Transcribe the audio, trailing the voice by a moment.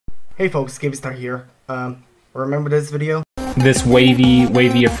Hey folks, Gaby here. Remember this video? This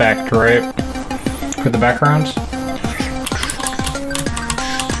wavy effect, right? For the background.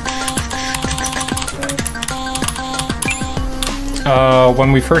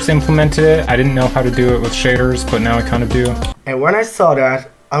 When we first implemented it, I didn't know how to do it with shaders, but now I kind of do. And when I saw that,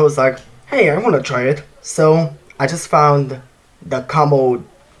 I was like, hey, I want to try it. So I just found the combo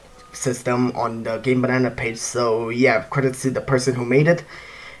system on the Game Banana page. So yeah, credits to the person who made it.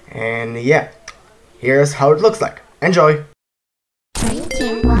 And yeah, here's how it looks like. Enjoy! 3,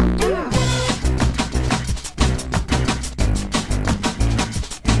 2, 1, go!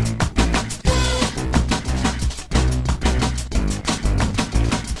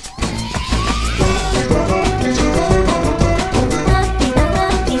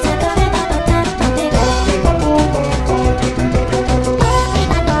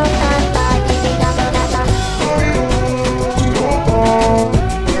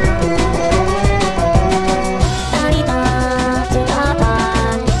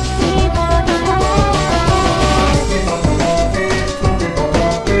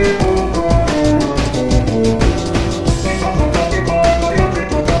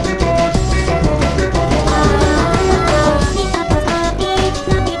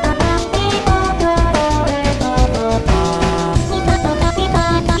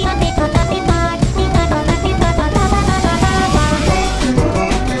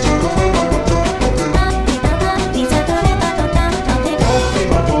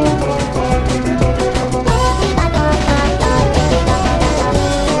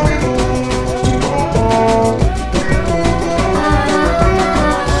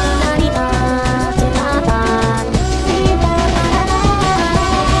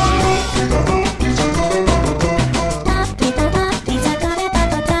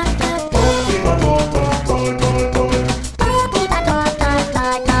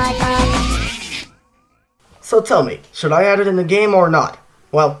 So tell me, should I add it in the game or not?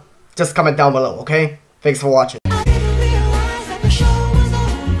 Well, just comment down below, okay? Thanks for watching.